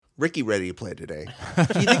Ricky ready to play today?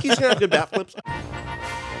 Do you think he's going to have good bat flips?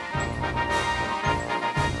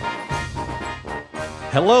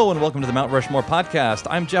 Hello and welcome to the Mount Rushmore podcast.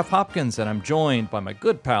 I'm Jeff Hopkins and I'm joined by my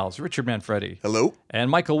good pals Richard Manfredi. Hello.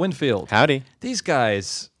 And Michael Winfield. Howdy. These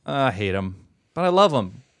guys, I hate them, but I love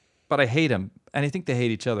them, but I hate them. And I think they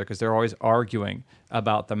hate each other because they're always arguing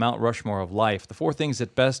about the Mount Rushmore of life, the four things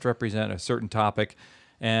that best represent a certain topic.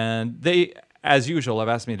 And they, as usual, have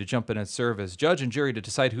asked me to jump in and serve as judge and jury to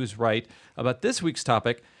decide who's right about this week's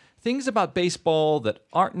topic, things about baseball that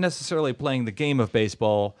aren't necessarily playing the game of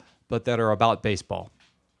baseball, but that are about baseball.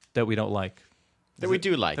 That we don't like. That we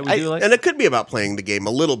do like. And it could be about playing the game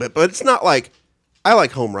a little bit, but it's not like, I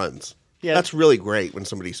like home runs. Yeah. That's really great when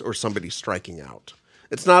somebody's striking out.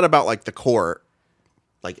 It's not about like the core,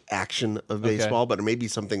 like action of baseball, but it may be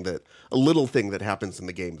something a little thing that happens in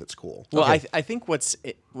the game that's cool. Well, I think what's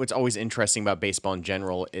always interesting about baseball in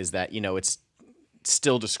general is that, it's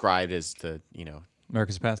still described as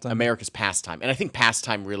America's pastime. And I think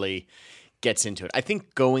pastime really gets into it. I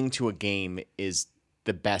think going to a game is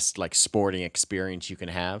the best sporting experience you can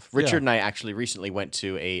have. Richard and I actually recently went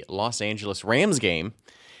to a Los Angeles Rams game.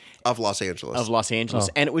 Of Los Angeles.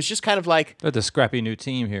 And it was just kind of like... They're the scrappy new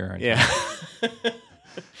team here. Yeah.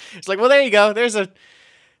 It's like, well, there you go.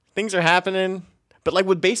 Things are happening. But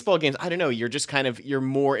with baseball games, I don't know, you're just you're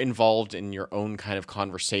more involved in your own kind of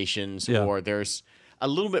conversations, or there's a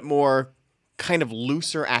little bit more kind of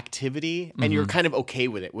looser activity, and you're kind of okay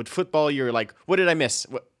with it. With football, you're like, what did I miss?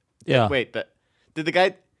 Wait, did the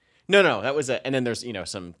guy... No, that was a... And then there's,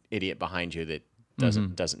 some idiot behind you that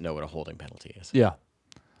doesn't know what a holding penalty is. Yeah.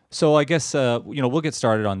 So I guess, we'll get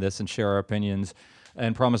started on this and share our opinions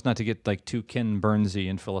and promise not to get too Ken Burnsy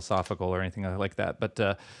and philosophical or anything like that. But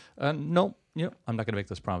no, I'm not going to make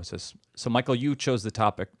those promises. So Michael, you chose the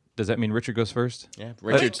topic. Does that mean Richard goes first? Yeah,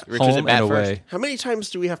 Richard's Home at bat and first. away. How many times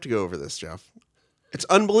do we have to go over this, Jeff? It's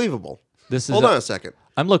unbelievable. Hold on a second.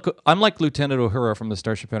 I'm like Lieutenant Uhura from the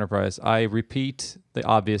Starship Enterprise. I repeat the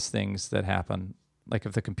obvious things that happen. Like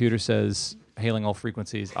if the computer says hailing all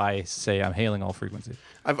frequencies, I say I'm hailing all frequencies.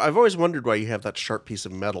 I've always wondered why you have that sharp piece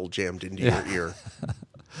of metal jammed into your ear.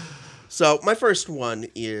 So my first one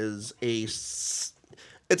is it's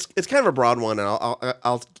kind of a broad one, and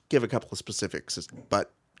I'll give a couple of specifics,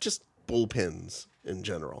 but just bullpens in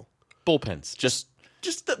general. Bullpens, just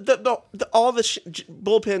all the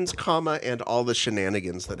bullpens, and all the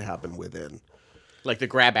shenanigans that happen within. Like the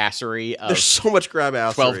grabassery of There's so much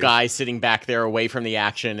grabassery. 12 guys sitting back there away from the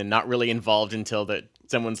action and not really involved until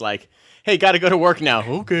someone's like, hey, got to go to work now.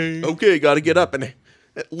 Okay, got to get up. And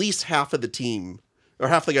at least half of the team, or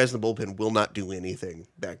half the guys in the bullpen, will not do anything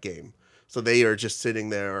that game. So they are just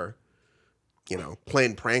sitting there,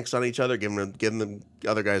 playing pranks on each other, giving the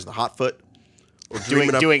other guys the hot foot. Or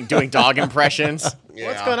doing dog impressions. Yeah.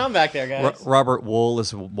 What's going on back there, guys? Robert Wool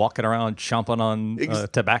is walking around chomping on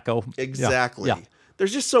tobacco. Exactly. Yeah.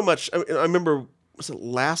 There's just so much. I remember, was it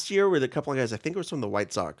last year where the couple of guys, I think it was from the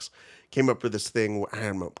White Sox, came up with this thing. I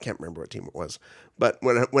don't know, can't remember what team it was. But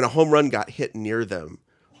when a home run got hit near them,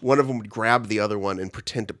 one of them would grab the other one and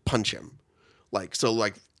pretend to punch him.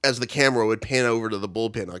 As the camera would pan over to the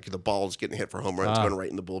bullpen, like the ball's getting hit for home runs going right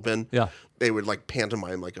in the bullpen. Yeah. They would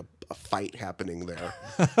pantomime a fight happening there.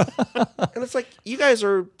 And it's like, you guys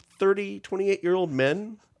are 30, 28-year-old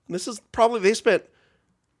men. This is probably, they spent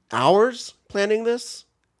hours planning this.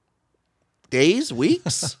 Days,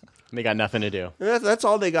 weeks. They got nothing to do. And that's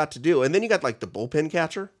all they got to do. And then you got the bullpen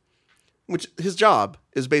catcher, which his job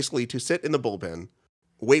is basically to sit in the bullpen,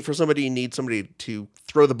 wait for somebody to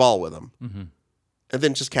throw the ball with him. Mm-hmm. And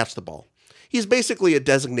then just catch the ball. He's basically a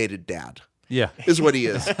designated dad. Yeah. Is what he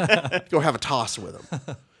is. Go have a toss with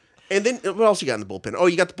him. And then what else you got in the bullpen? Oh,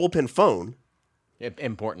 you got the bullpen phone.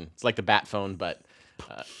 Important. It's like the bat phone, but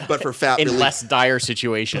for fat in less dire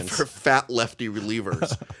situations. For fat lefty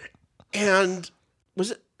relievers. And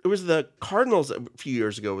it was the Cardinals a few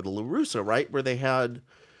years ago with the La Russa, right? Where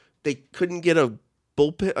they couldn't get a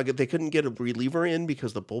bullpen, they couldn't get a reliever in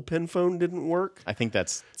because the bullpen phone didn't work. I think that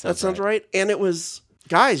sounds right. And it was,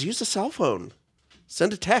 guys, use a cell phone.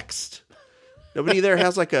 Send a text. Nobody there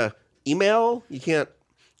has a email. You can't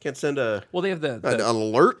send a... Well, they have an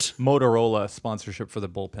alert. Motorola sponsorship for the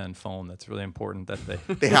bullpen phone. That's really important that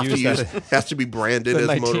they have to use. Has to be branded as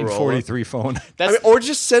Motorola. 1943 phone. Or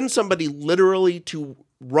just send somebody literally to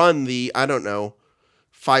run the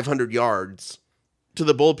 500 yards to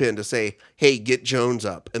the bullpen to say, hey, get Jones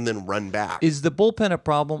up, and then run back. Is the bullpen a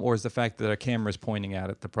problem, or is the fact that a camera is pointing at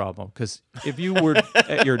it the problem? Because if you were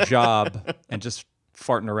at your job and just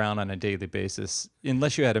farting around on a daily basis.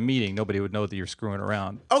 Unless you had a meeting, nobody would know that you're screwing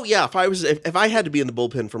around. Oh yeah, if I had to be in the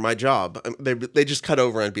bullpen for my job, they just cut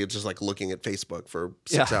over and be just like looking at Facebook for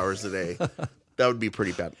 6 hours a day. That would be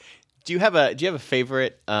pretty bad. Do you have a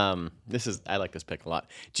favorite? I like this pick a lot.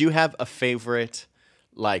 Do you have a favorite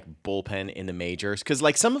like bullpen in the majors? Because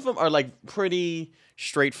like some of them are like pretty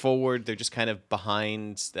straightforward. They're just kind of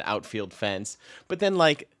behind the outfield fence. But then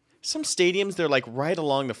like some stadiums, they're like right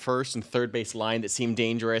along the first and third base line that seem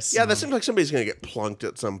dangerous. Yeah, that seems like somebody's gonna get plunked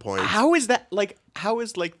at some point. How is that like? How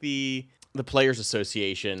is like the Players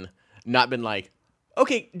Association not been like,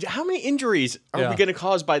 okay, how many injuries are we gonna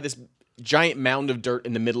cause by this giant mound of dirt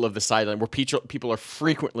in the middle of the sideline where people are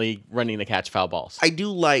frequently running to catch foul balls? I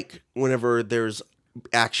do like whenever there's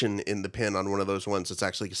action in the pen on one of those ones that's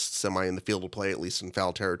actually semi in the field of play, at least in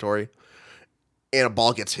foul territory, and a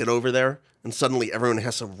ball gets hit over there, and suddenly everyone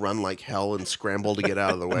has to run like hell and scramble to get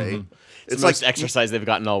out of the way. It's like exercise they've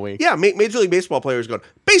gotten all week. Yeah, Major League Baseball players going,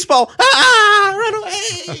 baseball, run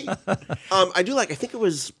away. I do like, I think it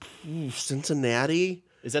was Cincinnati.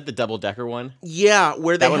 Is that the double-decker one? Yeah,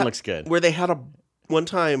 where they that one looks good. Where they had one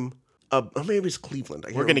time, maybe it was Cleveland.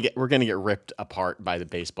 We're gonna get ripped apart by the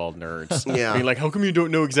baseball nerds. Yeah, being like, how come you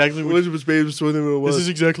don't know exactly what was baseball? This is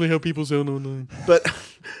exactly how people sound online. But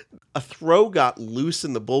a throw got loose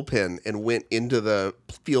in the bullpen and went into the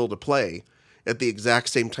field of play at the exact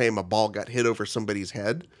same time a ball got hit over somebody's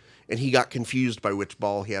head, and he got confused by which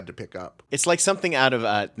ball he had to pick up. It's like something out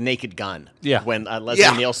of Naked Gun. Yeah. When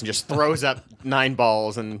Leslie Nielsen just throws up 9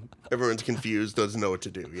 balls and everyone's confused, doesn't know what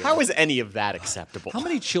to do. Yeah. How is any of that acceptable? How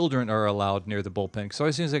many children are allowed near the bullpen? Because it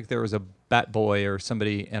always seems like there was a bat boy or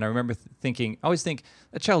somebody, and I remember I always think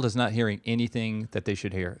a child is not hearing anything that they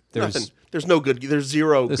should hear. Nothing. There's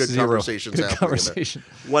zero good conversations happening. Conversation.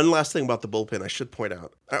 One last thing about the bullpen I should point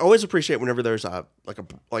out. I always appreciate whenever there's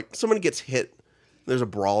like someone gets hit, there's a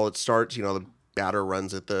brawl that starts, the batter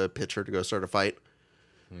runs at the pitcher to go start a fight.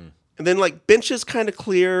 And then like benches kind of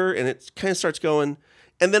clear and it kind of starts going.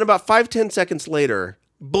 And then about 5-10 seconds later,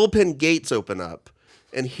 bullpen gates open up.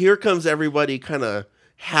 And here comes everybody kind of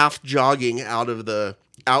half jogging out of the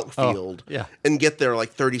outfield and get there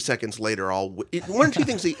like 30 seconds later. One or two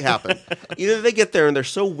things happen. Either they get there and they're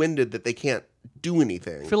so winded that they can't do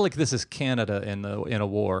anything. I feel like this is Canada in a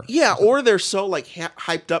war. Yeah, or they're so like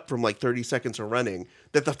hyped up from like 30 seconds of running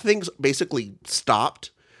that the thing's basically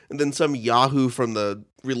stopped, and then some yahoo from the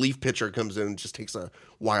relief pitcher comes in and just takes a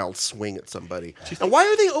wild swing at somebody. And why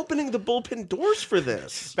are they opening the bullpen doors for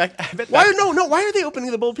this? Why are they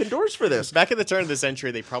opening the bullpen doors for this? Back at the turn of the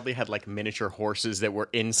century, they probably had like miniature horses that were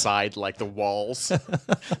inside like the walls,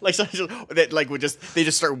 like that like they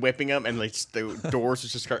just start whipping them and like the doors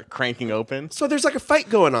just start cranking open. So there's like a fight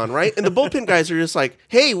going on, right? And the bullpen guys are just like,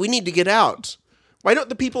 "Hey, we need to get out." Why don't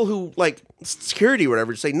the people who like security or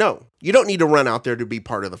whatever say, "No, you don't need to run out there to be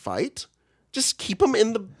part of the fight. Just keep them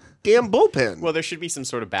in the damn bullpen." Well, there should be some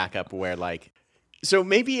sort of backup where like, so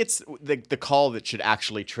maybe it's the call that should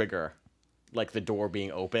actually trigger like the door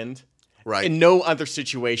being opened. Right. In no other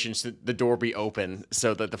situation should the door be open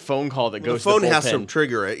so that the phone call that goes the phone to the bullpen has to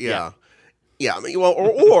trigger it. Yeah. I mean, well,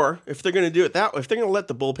 or if they're going to do it if they're going to let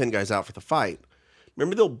the bullpen guys out for the fight,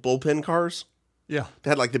 remember the old bullpen cars? Yeah.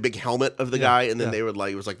 They had like the big helmet of the guy, and then they would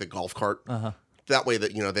like, it was like the golf cart. That way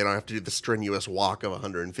that, they don't have to do the strenuous walk of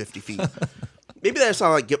 150 feet. Maybe that's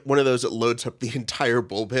how get one of those that loads up the entire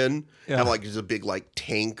bullpen. Yeah. Have like just a big like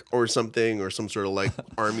tank or something, or some sort of like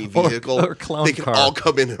army vehicle. or clown they can car. all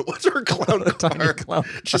come in. What's our clown car? Clown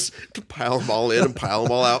just to pile them all in and pile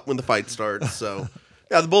them all out when the fight starts. So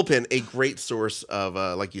yeah, the bullpen, a great source of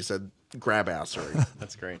like you said, grab assery.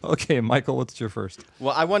 That's great. Okay, Michael, what's your first?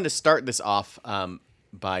 Well, I wanted to start this off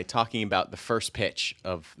by talking about the first pitch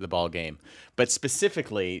of the ball game, but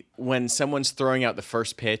specifically when someone's throwing out the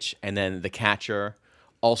first pitch and then the catcher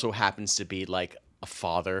also happens to be like a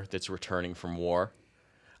father that's returning from war.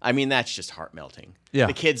 I mean, that's just heart melting. Yeah.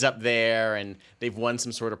 The kid's up there and they've won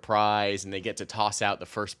some sort of prize and they get to toss out the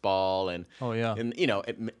first ball and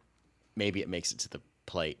maybe it makes it to the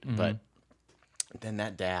plate, but then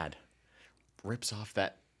that dad rips off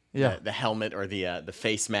that the helmet or the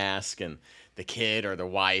face mask, and the kid or the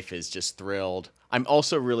wife is just thrilled. I'm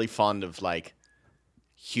also really fond of like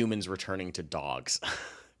humans returning to dogs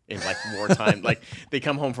in like wartime. Like they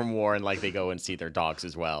come home from war and like they go and see their dogs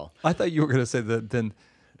as well. I thought you were going to say that then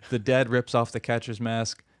the dad rips off the catcher's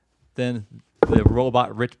mask, then the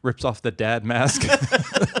robot rips off the dad mask.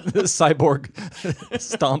 The cyborg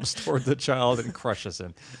stomps toward the child and crushes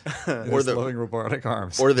him. Or the flowing robotic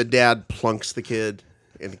arms. Or the dad plunks the kid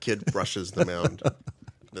and the kid brushes the mound.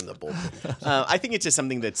 Then the bullpen. I think it's just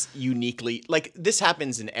something that's uniquely like this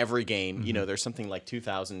happens in every game. You know, there's something like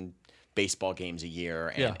 2,000 baseball games a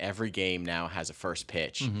year, and every game now has a first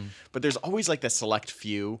pitch. But there's always like the select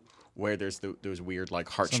few where there's those weird like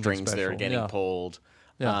heartstrings that are special, getting yeah. pulled.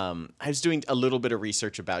 Yeah. I was doing a little bit of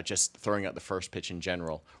research about just throwing out the first pitch in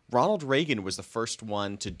general. Ronald Reagan was the first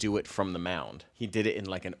one to do it from the mound. He did it in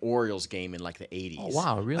like an Orioles game in like the 80s. Oh,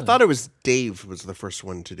 wow, really? I thought it was Dave was the first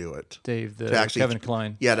one to do it. Dave, the To actually- Kevin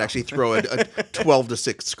Klein. Yeah, to actually throw a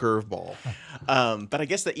 12-6 curveball. But I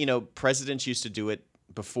guess that, you know, presidents used to do it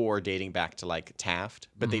before, dating back to like Taft,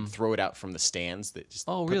 but they'd throw it out from the stands. That just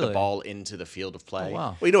Oh, put the really? ball into the field of play. Oh,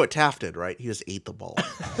 wow. Well, you know what Taft did, right? He just ate the ball.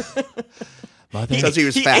 Mother- Because he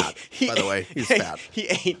was fat, ate- by the way. He was fat. He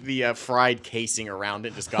ate the fried casing around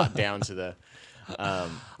it, just got down to the.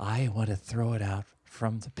 I want to throw it out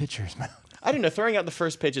from the pitcher's mouth. I don't know. Throwing out the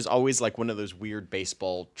first pitch is always like one of those weird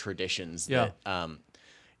baseball traditions that,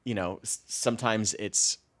 you know, sometimes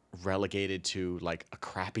it's relegated to like a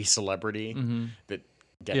crappy celebrity that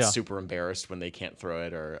gets Yeah. super embarrassed when they can't throw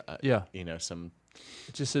it, or you know, some.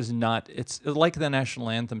 It just is not. It's like the national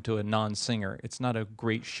anthem to a non-singer. It's not a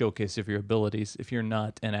great showcase of your abilities if you're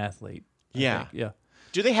not an athlete. I Yeah. think. Yeah.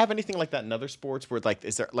 Do they have anything like that in other sports where like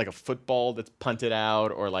is there like a football that's punted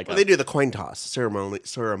out or like Well, they do the coin toss,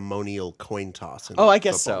 ceremonial coin toss. in Oh, I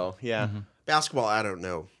guess football. so. Yeah. Basketball, I don't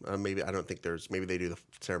know. Maybe I don't think there's. Maybe they do the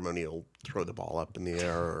ceremonial throw the ball up in the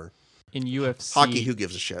air. Or In UFC, hockey, who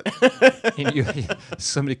gives a shit?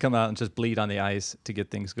 somebody come out and just bleed on the ice to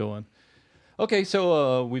get things going. Okay,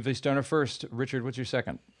 so we've done our first. Richard, what's your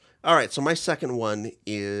second? All right, so my second one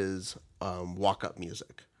is walk-up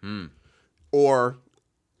music, or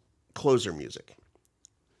closer music.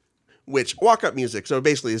 Which walk-up music? So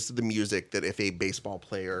basically, this is the music that if a baseball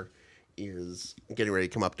player is getting ready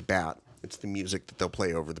to come up to bat, it's the music that they'll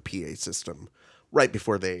play over the PA system right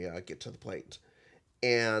before they get to the plate.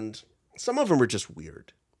 And some of them are just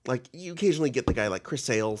weird. Like you occasionally get the guy like Chris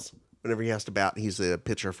Sales. Whenever he has to bat, he's a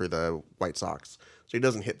pitcher for the White Sox, so he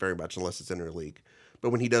doesn't hit very much unless it's interleague. But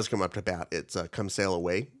when he does come up to bat, it's "Come Sail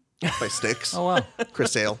Away" by Styx. Oh wow,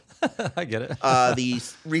 Chris Sale. I get it. The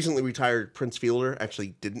recently retired Prince Fielder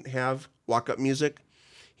actually didn't have walk-up music.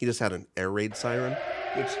 He just had an air raid siren,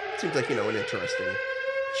 which seems like, you know, an interesting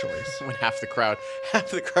choice. When half the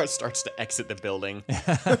crowd starts to exit the building,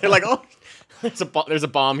 they're like, "Oh, there's a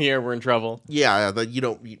bomb here. We're in trouble." Yeah,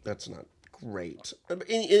 that's not great.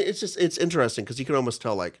 It's interesting because you can almost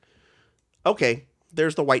tell, like, okay,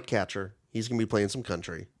 there's the white catcher. He's going to be playing some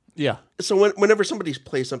country. Yeah. So whenever somebody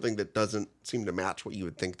plays something that doesn't seem to match what you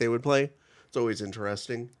would think they would play, it's always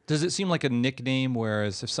interesting. Does it seem like a nickname?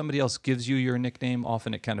 Whereas if somebody else gives you your nickname,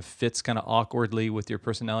 often it kind of fits kind of awkwardly with your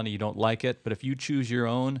personality. You don't like it, but if you choose your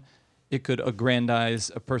own, it could aggrandize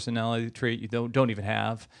a personality trait you don't even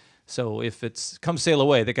have. So if it's "Come Sail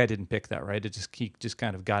Away," the guy didn't pick that, right? He just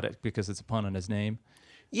kind of got it because it's a pun on his name.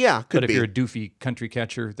 Yeah, could But be. if you're a doofy country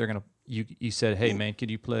catcher, they're gonna you said, "Hey man, could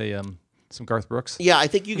you play some Garth Brooks?" Yeah, I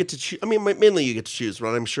think you get to choose. I mean, mainly you get to choose, but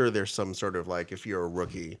I'm sure there's some sort of like, if you're a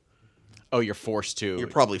rookie, Oh, you're forced to. you're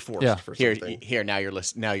probably forced Yeah. for here. something. Here now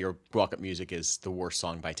now your walk-up music is the worst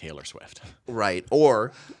song by Taylor Swift. Right.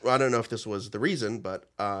 Or, I don't know if this was the reason, but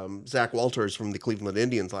Zach Walters from the Cleveland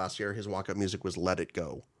Indians last year, his walk-up music was "Let It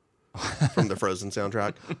Go" from the Frozen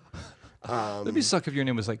soundtrack. That'd be suck if your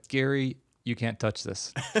name was like Gary. You can't touch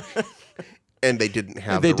this. And they didn't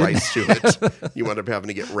have They the rights to it. You wound up having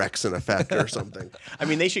to get Rex in effect or something. I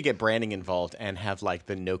mean, they should get branding involved and have like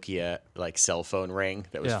the Nokia like cell phone ring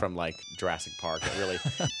that was Yeah. from like Jurassic Park. That really.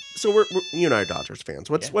 So we're you and I are Dodgers fans.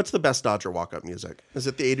 What's the best Dodger walk-up music? Is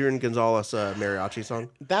it the Adrian Gonzalez mariachi song?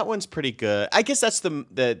 That one's pretty good. I guess that's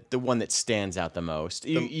the one that stands out the most.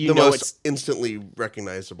 You The know most it's instantly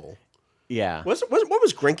recognizable. yeah. What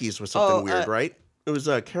was Grinky's was something Oh, weird, right? It was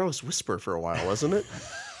Careless Whisper for a while, wasn't it?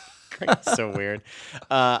 So weird.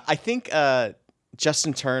 I think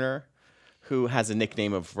Justin Turner, who has a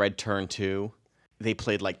nickname of Red Turn 2, they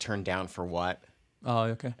played like Turn Down for What Oh,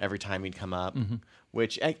 okay. every time he'd come up,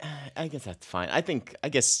 which I guess that's fine. I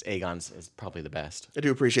guess Aegon's is probably the best. I do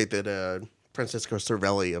appreciate that Francisco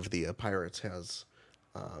Cervelli of the Pirates has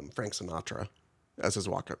Frank Sinatra as his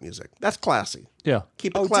walk-up music. That's classy. Yeah.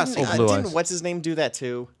 Keep it classy. Blue Didn't Eyes. what's his name do that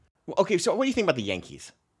too? Well, okay, so what do you think about the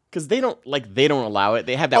Yankees? Because they don't allow it.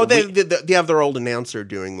 They have that. Oh, they have their old announcer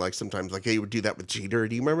doing like sometimes like they would do that with Jeter.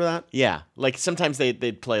 Do you remember that? yeah, like sometimes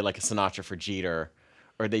they'd play like a Sinatra for Jeter,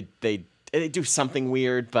 or they do something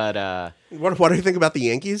weird. But What do you think about the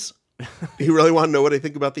Yankees? You really want to know what I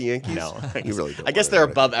think about the Yankees? No. You really don't I guess wanna they're know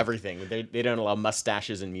what above everything. They don't allow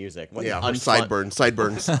mustaches in music. What Yeah, an or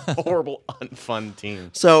sideburns. horrible, unfun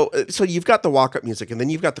team. So you've got the walk-up music, and then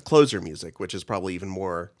you've got the closer music, which is probably even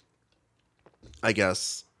more, I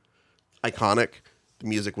guess, iconic. The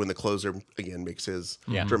music when the closer, again, makes his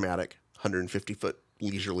dramatic 150-foot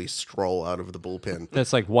leisurely stroll out of the bullpen.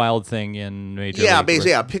 That's like Wild Thing in Major Yeah, League. basically,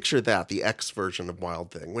 yeah, picture that, the X version of Wild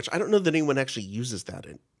Thing, which I don't know that anyone actually uses that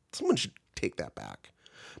in. Someone should take that back.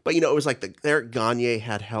 But, it was like Eric Gagne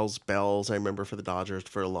had Hell's Bells, I remember, for the Dodgers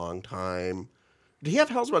for a long time. Did he have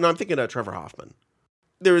Hell's Bells? No, I'm thinking of Trevor Hoffman.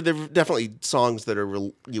 There are definitely songs that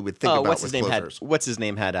you would think about what's with his name closers. what's his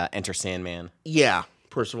name had Enter Sandman. Yeah,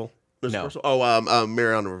 Percival. Was it No. Percival? Oh,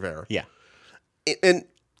 Mariano Rivera. Yeah. And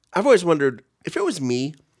I've always wondered, if it was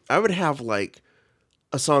me, I would have like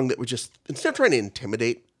a song that would just, instead of trying to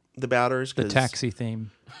intimidate the batters. The Taxi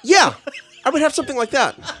theme. Yeah, I would have something like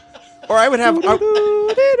that. Or I would have... or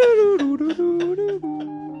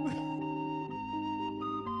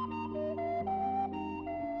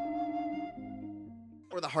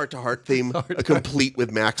the heart-to-heart theme, complete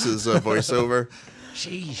with Max's voiceover.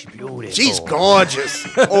 She's beautiful. She's gorgeous.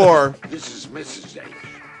 Or... This is Mrs. H.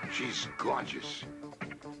 She's gorgeous.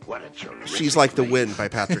 What a terrific She's Like the lady. Wind by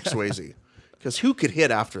Patrick Swayze. Because who could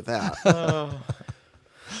hit after that?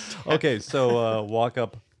 Okay, so walk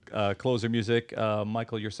up closer music.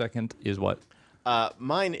 Michael, your second is what?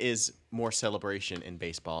 Mine is more celebration in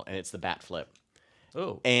baseball, and it's the bat flip.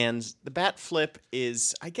 Oh. And the bat flip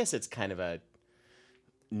is, I guess it's kind of a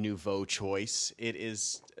nouveau choice. It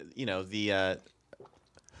is, the...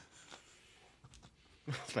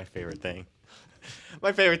 It's my favorite thing.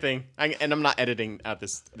 My favorite thing, and I'm not editing out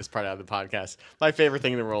this part out of the podcast. My favorite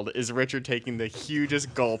thing in the world is Richard taking the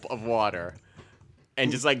hugest gulp of water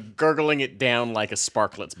and just like gurgling it down like a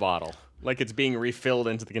Sparklets bottle, like it's being refilled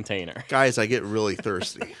into the container. Guys, I get really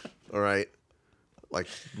thirsty. All right? Like,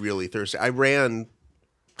 really thirsty. I ran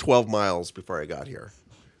 12 miles before I got here.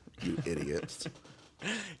 You idiots.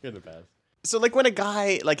 You're the best. So like when a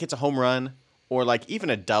guy like hits a home run or like even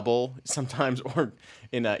a double sometimes, or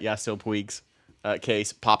in Yasiel Puig's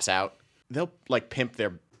case, pops out, they'll like pimp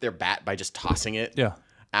their bat by just tossing it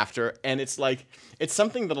after. And it's like, it's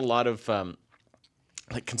something that a lot of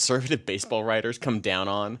like conservative baseball writers come down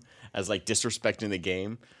on as like disrespecting the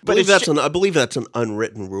game. But I believe that's an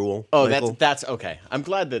unwritten rule. oh, Michael. that's okay. I'm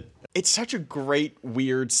glad that it's such a great,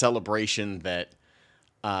 weird celebration that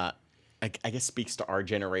I guess speaks to our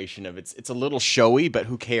generation of it's a little showy, but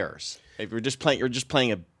who cares? If you're just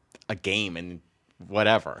playing a game and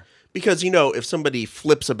whatever. Because, if somebody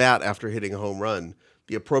flips a bat after hitting a home run,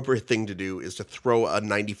 the appropriate thing to do is to throw a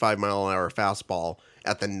 95-mile-an-hour fastball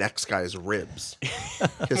at the next guy's ribs.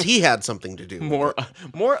 Because he had something to do with More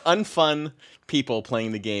it. unfun people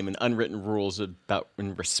playing the game and unwritten rules about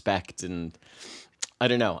and respect, and I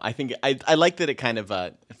don't know. I think I like that it kind of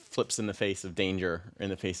flips in the face of danger, in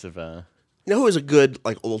the face of You know who was a good,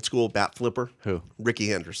 like, old-school bat flipper? Who? Ricky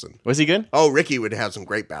Henderson. Was he good? Oh, Ricky would have some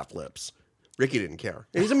great bat flips. Ricky didn't care.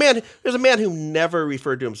 There's a man who never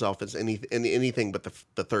referred to himself as anything but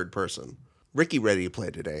the third person. Ricky ready to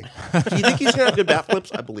play today. Do you think he's gonna have good bat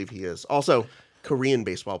flips? I believe he is. Also, Korean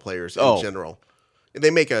baseball players in general,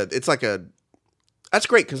 they make that's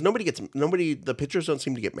great because the pitchers don't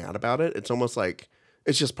seem to get mad about it. It's almost like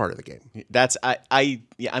it's just part of the game. That's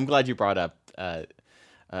I'm glad you brought up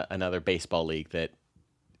another baseball league that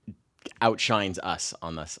outshines us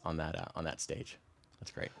on that stage.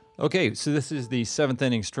 That's great. Okay, so this is the seventh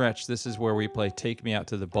inning stretch. This is where we play Take Me Out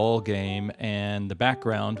to the Ball Game. And the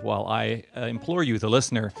background, while I implore you, the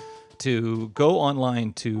listener, to go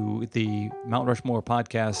online to the Mount Rushmore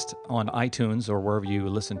podcast on iTunes or wherever you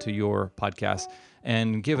listen to your podcast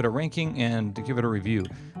and give it a ranking and give it a review.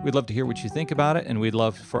 We'd love to hear what you think about it, and we'd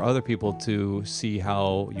love for other people to see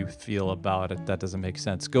how you feel about it. That doesn't make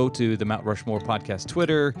sense. Go to the Mount Rushmore podcast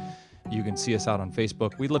Twitter. You can see us out on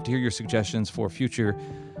Facebook. We'd love to hear your suggestions for future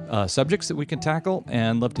subjects that we can tackle,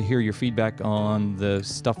 and love to hear your feedback on the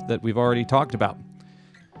stuff that we've already talked about.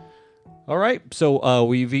 All right, so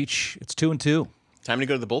it's 2-2. Time to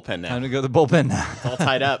go to the bullpen now. Time to go to the bullpen now. It's all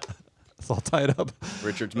tied up. It's all tied up.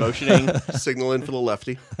 Richard's motioning, Signaling for the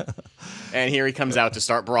lefty. and here he comes out to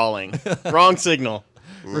start brawling. Wrong signal.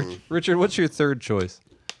 Richard, what's your third choice?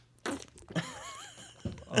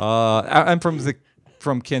 I'm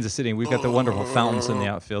from Kansas City, and we've got the wonderful fountains in the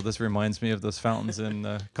outfield. This reminds me of those fountains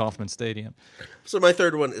in Kauffman Stadium. So my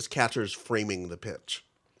third one is catchers framing the pitch.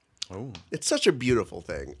 Oh, It's such a beautiful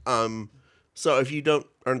thing. So if you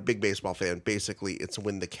aren't a big baseball fan, basically it's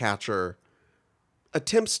when the catcher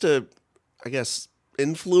attempts to, I guess,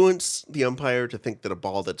 influence the umpire to think that a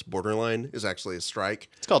ball that's borderline is actually a strike.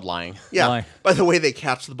 It's called lying. Yeah. Lying. By the way they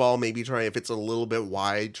catch the ball, maybe try, if it's a little bit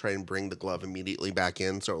wide, try and bring the glove immediately back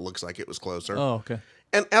in so it looks like it was closer. Oh, okay.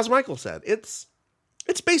 And as Michael said, it's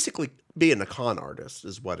basically being a con artist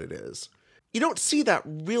is what it is. You don't see that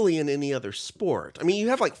really in any other sport. I mean, you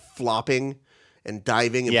have like flopping and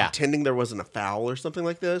diving and pretending there wasn't a foul or something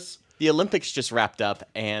like this. The Olympics just wrapped up,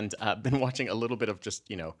 and been watching a little bit of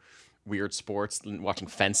just, weird sports, watching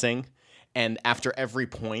fencing. And after every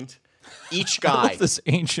point, each I guy... love this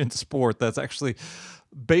ancient sport that's actually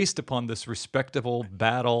based upon this respectable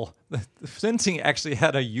battle. Fencing actually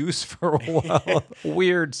had a use for a while.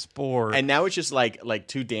 Weird sport. And now it's just like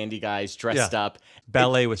two dandy guys dressed up.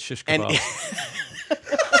 Ballet with shish kebab.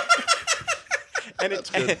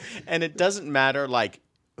 And it doesn't matter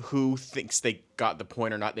who thinks they got the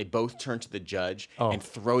point or not. They both turn to the judge and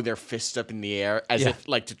throw their fists up in the air as if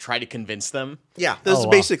to try to convince them. Yeah, this is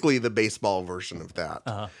basically the baseball version of that.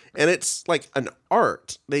 And it's like an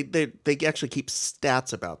art. They actually keep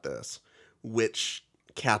stats about this, which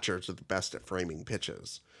catchers are the best at framing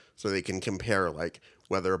pitches. So they can compare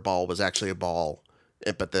whether a ball was actually a ball,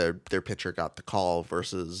 but their pitcher got the call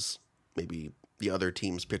versus maybe the other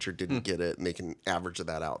team's pitcher didn't get it, and they can average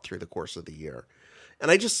that out through the course of the year. And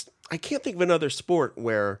I can't think of another sport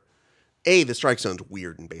where, the strike zone's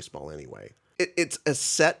weird in baseball anyway. It's a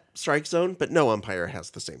set strike zone, but no umpire has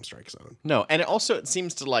the same strike zone. No, and it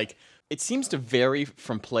seems to vary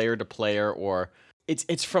from player to player, or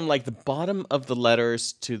it's from the bottom of the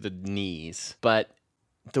letters to the knees. But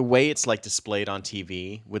the way it's displayed on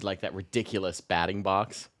TV with that ridiculous batting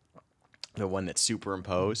box, the one that's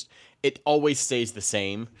superimposed, it always stays the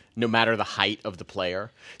same, no matter the height of the player.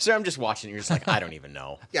 So I'm just watching, and you're just I don't even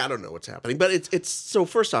know. Yeah, I don't know what's happening. But it's so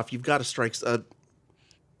first off, you've got to strike.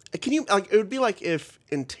 Can you it would be like if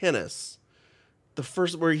in tennis, the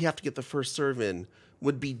first where you have to get the first serve in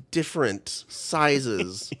would be different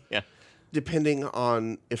sizes, depending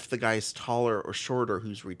on if the guy's taller or shorter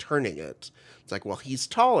who's returning it. It's well, he's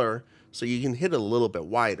taller, so you can hit it a little bit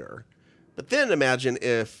wider. But then imagine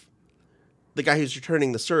if the guy who's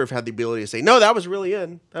returning the serve had the ability to say, no, that was really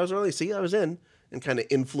in. That was in. And kind of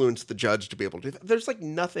influence the judge to be able to do that. There's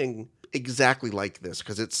nothing exactly like this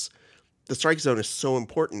because the strike zone is so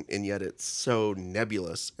important and yet it's so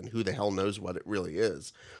nebulous and who the hell knows what it really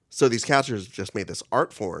is. So these catchers just made this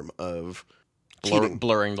art form of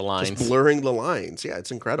blurring the lines. Just blurring the lines. Yeah,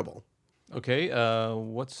 it's incredible. Okay,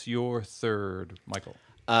 what's your third, Michael?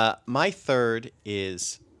 My third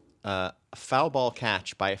is a foul ball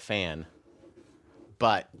catch by a fan,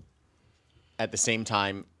 but at the same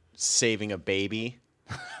time saving a baby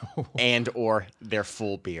and or their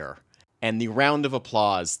full beer. And the round of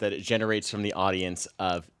applause that it generates from the audience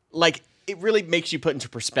of it really makes you put into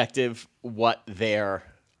perspective what their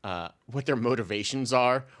motivations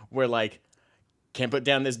are. Where can't put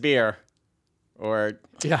down this beer, or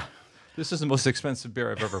this is the most expensive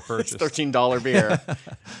beer I've ever purchased. It's $13 beer,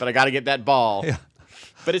 but I got to get that ball. Yeah.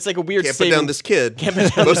 But it's a weird. Can't put down this kid.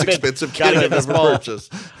 Most expensive kid I've ever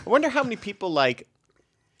purchased. I wonder how many people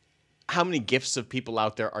how many gifts of people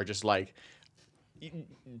out there are just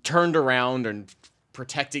turned around and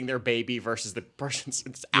protecting their baby versus the person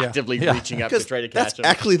that's actively reaching up to try to catch him.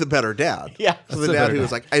 That's actually the better dad. Yeah. So the dad who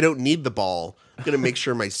was I don't need the ball. I'm going to make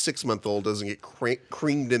sure my 6-month-old doesn't get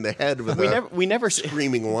creamed in the head with we never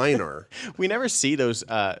screaming whiner. We never see those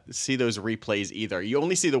replays either. You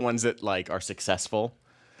only see the ones that are successful.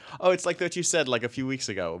 Oh, it's like what you said a few weeks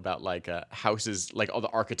ago about houses, all the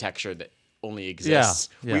architecture that only exists.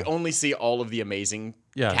 Yeah. We only see all of the amazing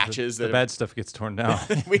catches. The bad stuff gets torn down.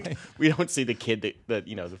 we don't see the kid the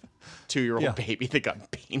 2-year-old baby that got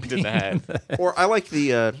beamed in the head. Or I like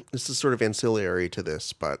this is sort of ancillary to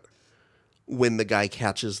this, but when the guy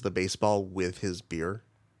catches the baseball with his beer.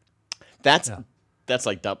 That's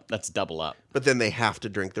double up. But then they have to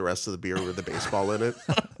drink the rest of the beer with the baseball in it,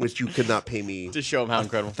 which you could not pay me to show them how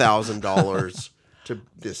incredible $1,000 to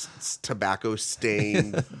this tobacco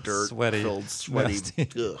stained, dirt filled, sweaty.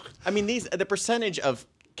 I mean, the percentage of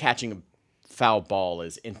catching a foul ball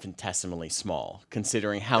is infinitesimally small,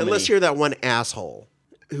 considering how Unless you're that one asshole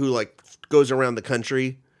who goes around the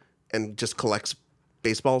country and just collects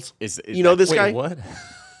baseballs. This guy? What?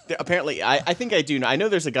 Apparently, I think I do know. I know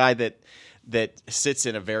there's a guy that sits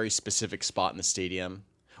in a very specific spot in the stadium.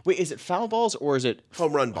 Wait, is it foul balls or is it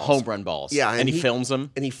home run balls? Home run balls. Yeah, and he films them.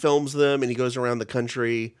 And he films them, and he goes around the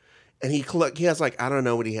country, and he has I don't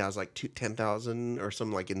know what he has 10,000 or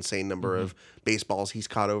some insane number of baseballs he's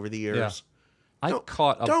caught over the years. Yeah. I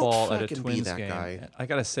caught a ball at a Twins game. Guy. I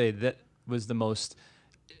gotta say that was the most.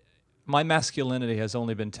 My masculinity has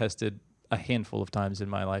only been tested a handful of times in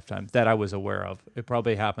my lifetime that I was aware of. It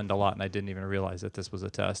probably happened a lot, and I didn't even realize that this was a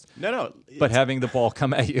test. No. But having the ball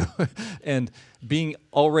come at you and being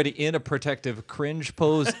already in a protective cringe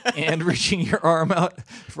pose and reaching your arm out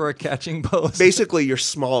for a catching pose. Basically, your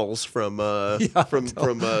Smalls from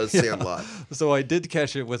Sandlot. So I did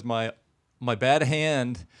catch it with my bad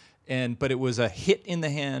hand, but it was a hit in the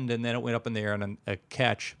hand, and then it went up in the air and a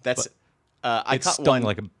catch. That's But I it caught stung one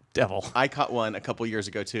like a devil. I caught one a couple years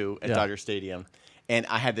ago too at Yeah. Dodger Stadium, and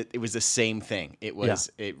I had it was the same thing. It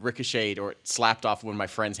it ricocheted or it slapped off one of my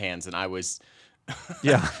friend's hands, and I was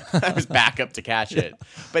Yeah. I was back up to catch it.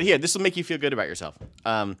 But here, this will make you feel good about yourself.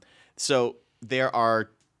 So there are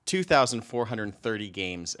 2,430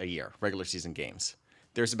 games a year, regular season games.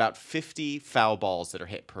 There's about 50 foul balls that are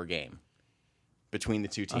hit per game between the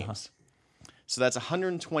two teams. So that's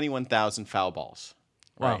 121,000 foul balls.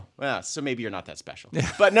 Right. Wow. Well, so maybe you're not that special.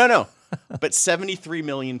 But no. But 73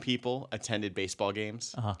 million people attended baseball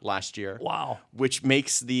games last year. Wow. Which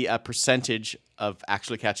makes the percentage of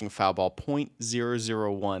actually catching a foul ball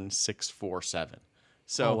 0.001647.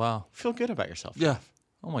 So Oh, wow. feel good about yourself. Yeah.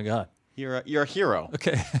 Oh my God. You're a hero.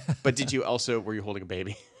 Okay. But were you holding a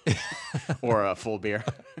baby? Or a full beer?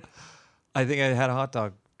 I think I had a hot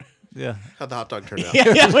dog. Yeah. How'd the hot dog turn out?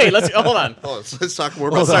 yeah, wait, hold on. Let's talk more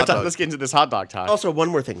about the hot dog. Let's get into this hot dog talk. Also, one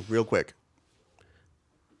more thing, real quick.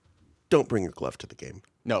 Don't bring your glove to the game.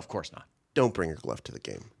 No, of course not. Don't bring your glove to the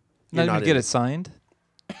game. Not You're even get in- it signed?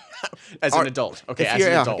 As an adult. Okay, as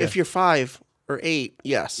an adult. If you're 5 or 8,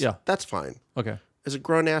 yes. Yeah. That's fine. Okay. As a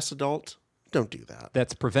grown-ass adult, don't do that.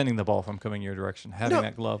 That's preventing the ball from coming your direction, having No.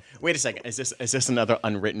 that glove. Wait a second. Is this another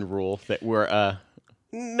unwritten rule that we're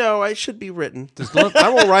No, I should be written. I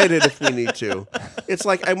will write it if we need to. It's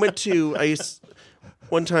like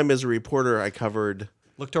one time as a reporter, I covered.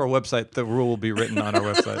 Look to our website. The rule will be written on our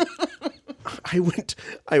website. I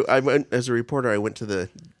went as a reporter. I went to the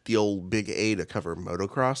old Big A to cover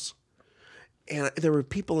motocross, and there were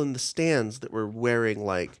people in the stands that were wearing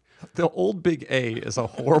like. The old Big A is a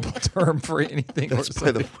horrible term for anything. That's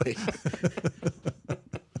by the way,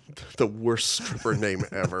 the worst stripper name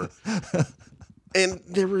ever. And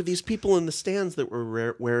there were these people in the stands that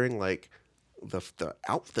were wearing like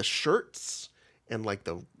the shirts and like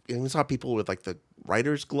and we saw people with like the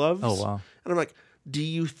writer's gloves. Oh, wow. And I'm like, do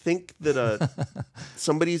you think that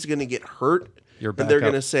somebody's going to get hurt? You're and back they're up.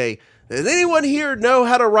 going to say, does anyone here know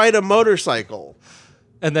how to ride a motorcycle?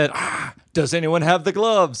 And then, does anyone have the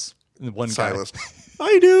gloves? And one Silence.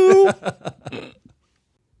 I do. guy.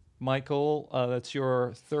 Michael, that's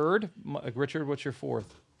your third. Richard, what's your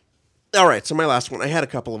fourth? All right, so my last one. I had a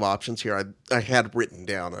couple of options here. I had written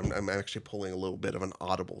down. I'm actually pulling a little bit of an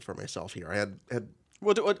audible for myself here. I had.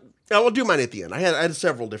 We'll do mine at the end. I had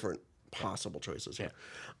several different possible choices here.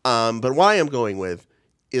 But what I am going with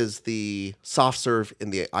is the soft serve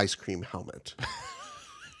in the ice cream helmet.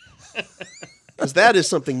 Because that is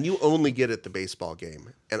something you only get at the baseball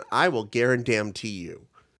game. And I will guarantee you,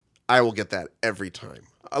 I will get that every time.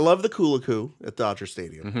 I love the Kula at Dodger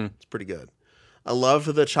Stadium. Mm-hmm. It's pretty good. I love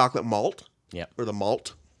the chocolate malt. Yeah. Or the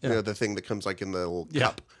malt. Yeah. You know, the thing that comes like in the little Yeah.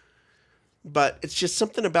 cup. But it's just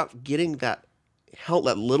something about getting that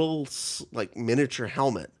little like miniature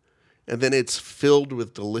helmet. And then it's filled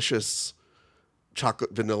with delicious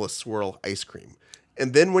chocolate vanilla swirl ice cream.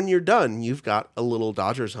 And then when you're done, you've got a little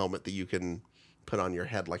Dodgers helmet that you can put on your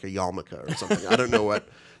head like a yarmulke or something. I don't know what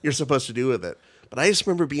you're supposed to do with it. But I just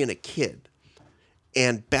remember being a kid.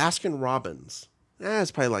 And Baskin Robbins,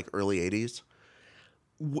 it's probably like early 80s,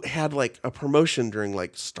 had like a promotion during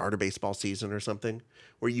like start of baseball season or something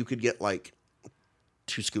where you could get like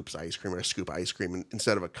 2 scoops of ice cream or a scoop of ice cream. And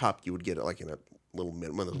instead of a cup, you would get it like in a little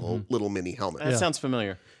little mini helmet. That sounds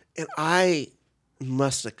familiar. And I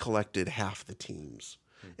must have collected half the teams.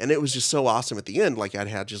 And it was just so awesome at the end. Like I'd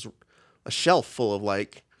had just a shelf full of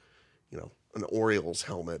like, an Orioles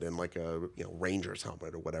helmet and like a, Rangers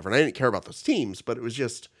helmet or whatever. And I didn't care about those teams, but it was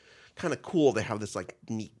just kind of cool to have this like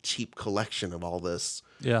neat, cheap collection of all this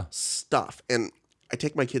stuff. And I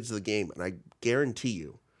take my kids to the game and I guarantee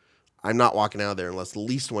you, I'm not walking out of there unless at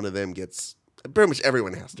least one of them gets, pretty much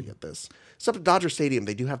everyone has to get this. Except at Dodger Stadium,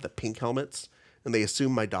 they do have the pink helmets. And they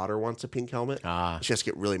assume my daughter wants a pink helmet. She has to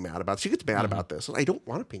get really mad about it. She gets mad about this. I don't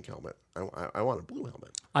want a pink helmet. I want a blue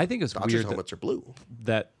helmet. I think it's Dodgers weird helmets are blue.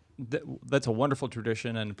 that's a wonderful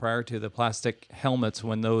tradition. And prior to the plastic helmets,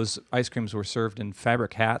 when those ice creams were served in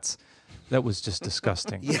fabric hats, that was just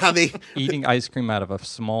disgusting. Yeah, Eating ice cream out of a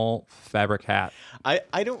small fabric hat.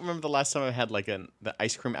 I don't remember the last time I had like the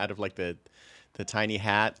ice cream out of like the tiny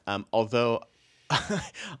hat. Although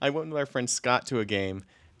I went with our friend Scott to a game,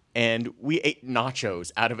 and we ate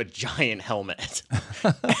nachos out of a giant helmet.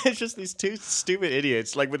 It's just these two stupid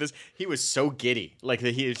idiots. Like with this, he was so giddy. Like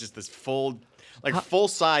he is just this full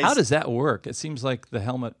size. How does that work? It seems like the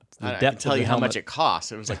helmet. I can tell you how much it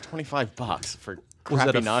costs. It was like $25 for Was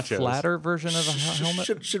crappy that a nachos. flatter version of a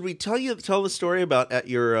helmet? Should we tell the story about at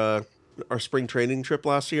your our spring training trip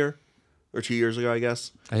last year or 2 years ago, I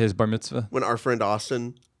guess, His bar mitzvah. when our friend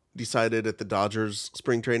Austin decided at the Dodgers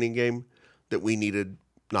spring training game that we needed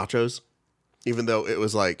nachos, even though it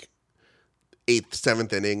was like 8th,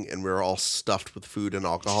 7th inning and we were all stuffed with food and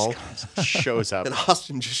alcohol. Shows up. And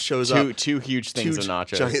Austin just shows up. Two huge things of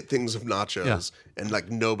nachos. Giant things of nachos. And like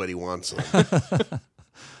nobody wants them.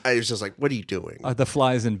 I was just like, what are you doing? The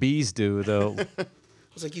flies and bees do, though. I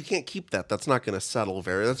was like, you can't keep that. That's not going to settle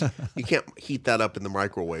you can't heat that up in the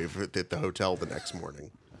microwave at the hotel the next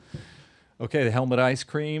morning. Okay, the helmet ice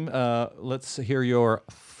cream. Let's hear your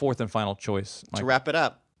fourth and final choice, Mike. To wrap it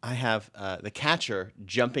up, I have the catcher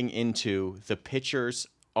jumping into the pitcher's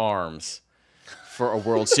arms for a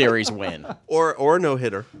World Series win. Or no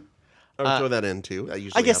hitter. I would throw that in too. That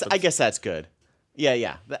usually I guess that's good.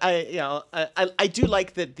 Yeah. I do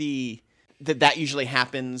like that that usually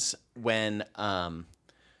happens when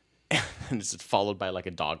and this is followed by like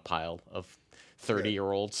a dog pile of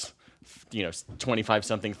 30-year-olds.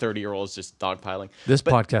 25-something, 30-year-olds just dogpiling. This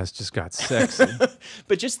podcast just got sexy.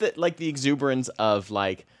 But just the exuberance of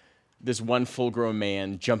like this one full-grown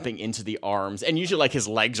man jumping into the arms, and usually like his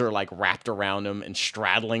legs are like wrapped around him and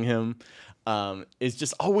straddling him, is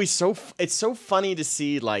just always it's so funny to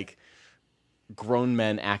see like grown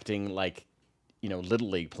men acting like little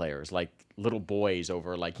league players, like little boys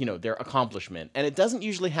over like their accomplishment. And it doesn't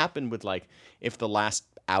usually happen with like if the last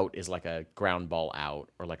out is like a ground ball out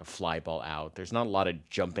or like a fly ball out. There's not a lot of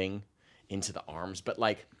jumping into the arms, but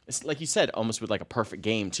like it's like you said, almost with like a perfect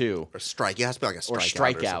game too. Or strike. It has to be like a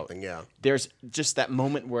strikeout or something. Yeah. There's just that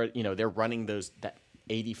moment where they're running that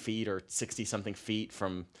 80 feet or 60 something feet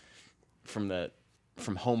from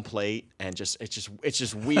home plate, and it's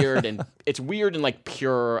just weird, and it's weird and like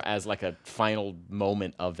pure as like a final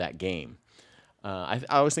moment of that game. I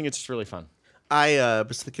always think it's just really fun. I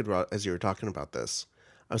was thinking about, as you were talking about this,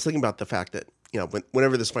 I was thinking about the fact that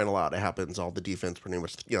whenever this final out happens, all the defense pretty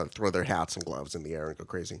much throw their hats and gloves in the air and go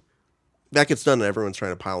crazy. That gets done, and everyone's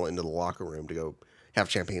trying to pile into the locker room to go have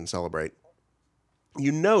champagne and celebrate.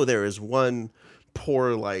 There is one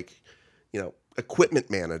poor equipment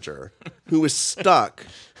manager who is stuck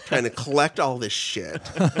trying to collect all this shit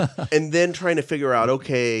and then trying to figure out,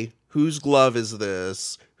 okay, whose glove is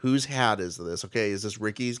this? Whose hat is this? Okay, is this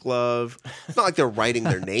Ricky's glove? It's not like they're writing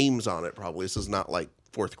their names on it, probably. This is not like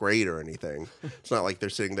 4th grade or anything. It's not like they're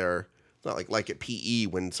sitting there. It's not like at PE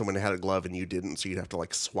when someone had a glove and you didn't, so you'd have to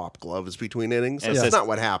like swap gloves between innings. That's not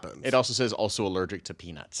what happens. It also says also allergic to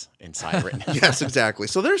peanuts inside written. Yes, exactly.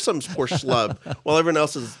 So there's some poor schlub while everyone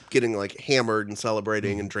else is getting like hammered and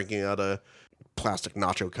celebrating and drinking out of plastic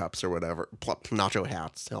nacho cups or whatever, nacho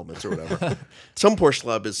hats, helmets or whatever. Some poor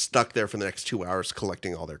schlub is stuck there for the next 2 hours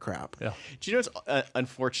collecting all their crap. Yeah. Do you know what's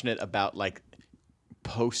unfortunate about like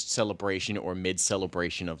post-celebration or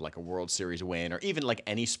mid-celebration of like a World Series win or even like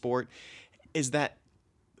any sport is that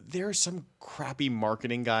there's some crappy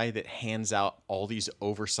marketing guy that hands out all these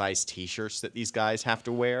oversized T-shirts that these guys have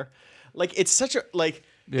to wear. Like it's such a like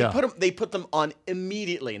they put them on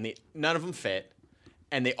immediately and none of them fit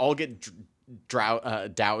and they all get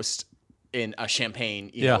doused in a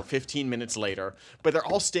champagne 15 minutes later, but they're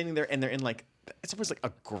all standing there and they're in like it's almost like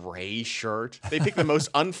a gray shirt. They pick the most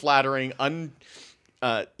unflattering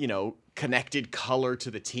connected color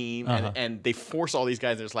to the team, and they force all these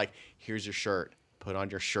guys. They're just like, "Here's your shirt. Put on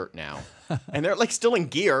your shirt now." And they're like still in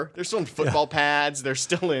gear. They're still in football pads. They're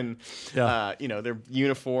still in, their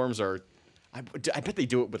uniforms are. I bet they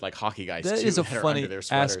do it with like hockey guys too. That is a that are funny under their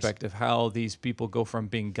sweaters. aspect of how these people go from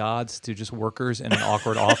being gods to just workers in an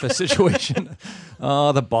awkward office situation.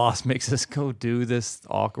 Oh, the boss makes us go do this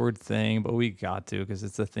awkward thing, but we got to because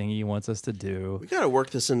it's the thing he wants us to do. We got to work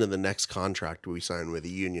this into the next contract we sign with the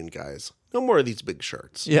union guys. No more of these big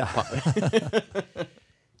shirts. Yeah.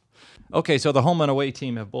 Okay, so the home and away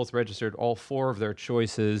team have both registered all 4 of their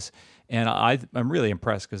choices, and I'm really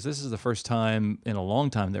impressed because this is the first time in a long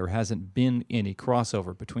time there hasn't been any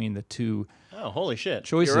crossover between the two Oh, holy shit.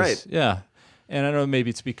 choices. You're right. Yeah. And I know maybe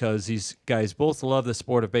it's because these guys both love the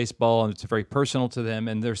sport of baseball and it's very personal to them,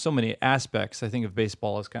 and there's so many aspects. I think of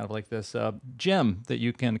baseball as kind of like this gem that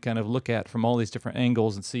you can kind of look at from all these different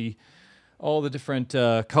angles and see all the different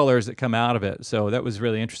colors that come out of it. So that was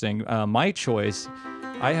really interesting. My choice,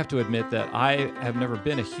 I have to admit that I have never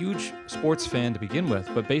been a huge sports fan to begin with,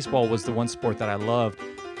 but baseball was the one sport that I loved.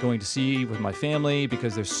 going to see with my family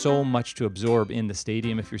because there's so much to absorb in the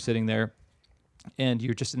stadium if you're sitting there. And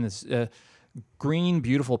you're just in this green,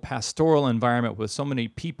 beautiful pastoral environment with so many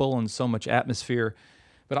people and so much atmosphere.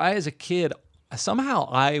 But I, as a kid, somehow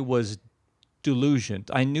I was delusioned.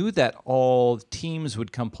 I knew that all teams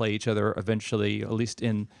would come play each other eventually, at least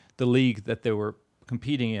in the league that they were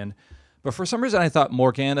competing in. But for some reason, I thought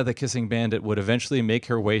Morgana the Kissing Bandit would eventually make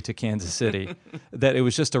her way to Kansas City, that it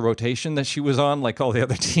was just a rotation that she was on like all the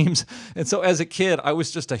other teams. And so as a kid, I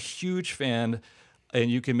was just a huge fan,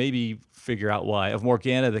 and you can maybe figure out why, of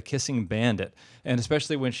Morgana the Kissing Bandit. And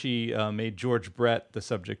especially when she made George Brett the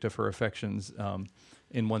subject of her affections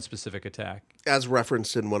in one specific attack. As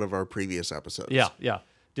referenced in one of our previous episodes. Yeah, yeah.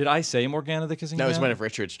 Did I say Morgana the Kissing That was Bandit? one of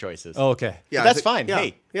Richard's choices. Oh, okay. Yeah, But that's I think- fine. Yeah,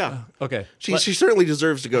 Hey. yeah. Okay. She certainly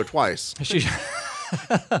deserves to go twice, She,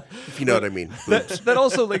 if you know what I mean. that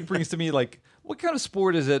also like brings to me like, what kind of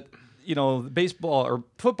sport is it? You know, baseball or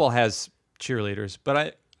football has cheerleaders,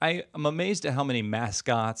 but I am amazed at how many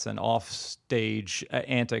mascots and off-stage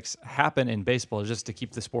antics happen in baseball just to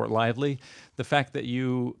keep the sport lively. The fact that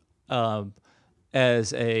you,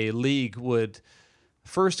 as a league, would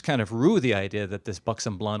first kind of rue the idea that this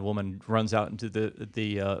buxom blonde woman runs out into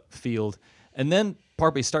the field, and then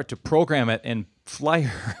probably start to program it and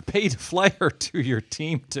pay to fly her to your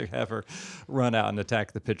team to have her run out and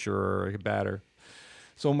attack the pitcher or a batter.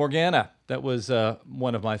 So Morgana, that was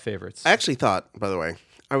one of my favorites. I actually thought, by the way,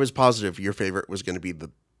 I was positive your favorite was going to be the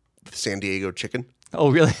San Diego Chicken, Oh,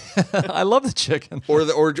 really? I love the chicken.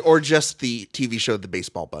 or just the TV show The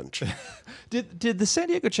Baseball Bunch. Did the San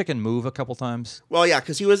Diego Chicken move a couple times? Well, yeah,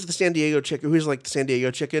 because he was the San Diego Chicken. He was like the San Diego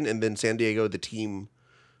Chicken, and then San Diego, the team,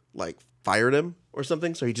 like fired him or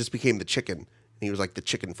something, so he just became the Chicken, and he was like the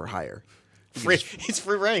chicken for hire. It's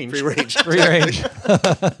free range. Free range. Free range.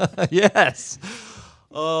 Yes.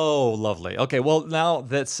 Oh, lovely. Okay, well now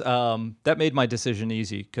that made my decision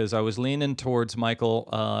easy because I was leaning towards Michael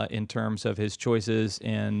in terms of his choices,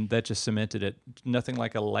 and that just cemented it. Nothing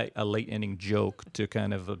like a late inning joke to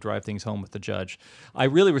kind of drive things home with the judge. I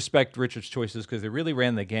really respect Richard's choices because they really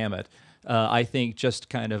ran the gamut. I think just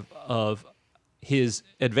kind of his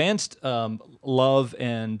advanced love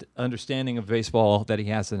and understanding of baseball that he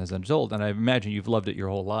has as an adult, and I imagine you've loved it your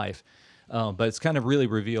whole life. But it's kind of really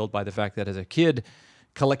revealed by the fact that as a kid,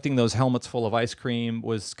 collecting those helmets full of ice cream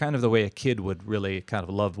was kind of the way a kid would really kind of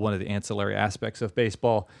love one of the ancillary aspects of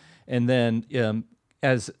baseball. And then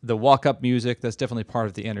as the walk-up music, that's definitely part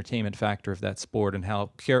of the entertainment factor of that sport, and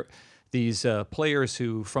how these players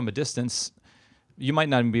who, from a distance, you might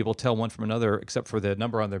not even be able to tell one from another except for the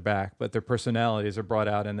number on their back, but their personalities are brought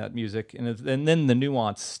out in that music. And then the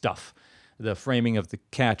nuanced stuff, the framing of the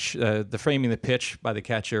catch, the framing the pitch by the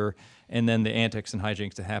catcher, and then the antics and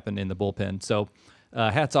hijinks that happen in the bullpen. So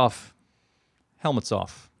hats off, helmets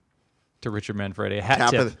off to Richard Manfredi. A hat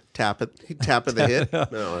tip. Tap of the hit.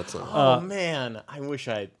 No, that's not. Oh man, I wish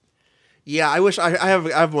I'd. Yeah, I wish I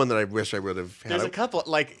have one that I wish I would have had. There's a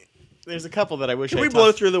couple that I wish. Can I we had blow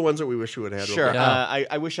talked- through the ones that we wish we would have had? real Sure. quick? Yeah.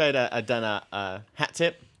 I wish I'd done a hat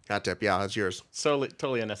tip. Hat tip. Yeah, that's yours.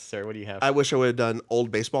 Totally unnecessary. What do you have? I wish I would have done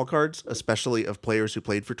old baseball cards, especially of players who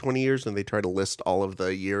played for 20 years, and they try to list all of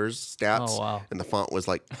the years stats. Oh, wow. And the font was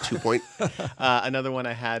like 2 point. Another one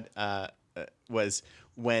I had was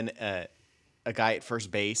when a guy at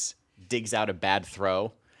first base digs out a bad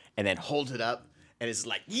throw and then holds it up and is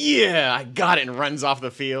like, "Yeah, I got it," and runs off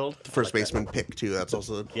the field. First baseman pick too. That's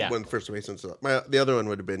also Yeah. one first baseman. The other one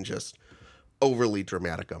would have been just overly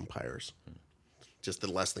dramatic umpires. Just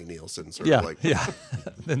the Leslie Nielsen sort of like. Yeah.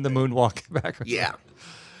 Then the moonwalk back. Yeah.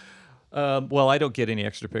 Well, I don't get any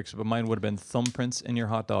extra picks, but mine would have been thumbprints in your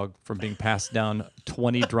hot dog from being passed down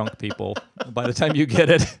 20 drunk people. By the time you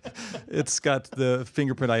get it, it's got the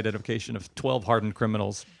fingerprint identification of 12 hardened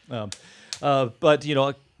criminals. But,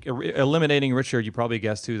 eliminating Richard, you probably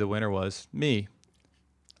guessed who the winner was. Me.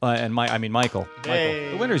 Michael. Hey.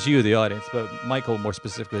 The winner is you, the audience, but Michael more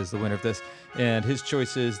specifically is the winner of this. And his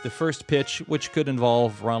choice is the first pitch, which could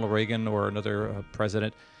involve Ronald Reagan or another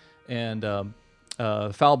president, and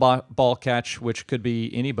foul ball catch, which could be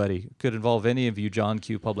anybody, could involve any of you John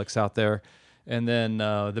Q. Publics out there. And then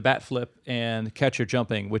the bat flip and catcher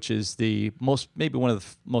jumping, which is maybe one of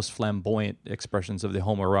the most flamboyant expressions of the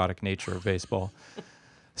homoerotic nature of baseball.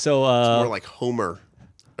 So More like Homer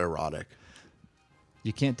erotic.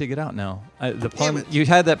 you can't dig it out now. The Damn pun. it. You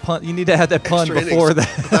had that pun. You need to have that pun Extra before innings.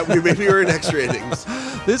 that. Thought maybe we were in extra innings.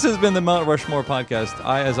 This has been the Mount Rushmore podcast.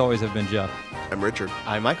 I, as always, have been Jeff. I'm Richard.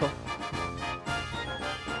 I'm Michael.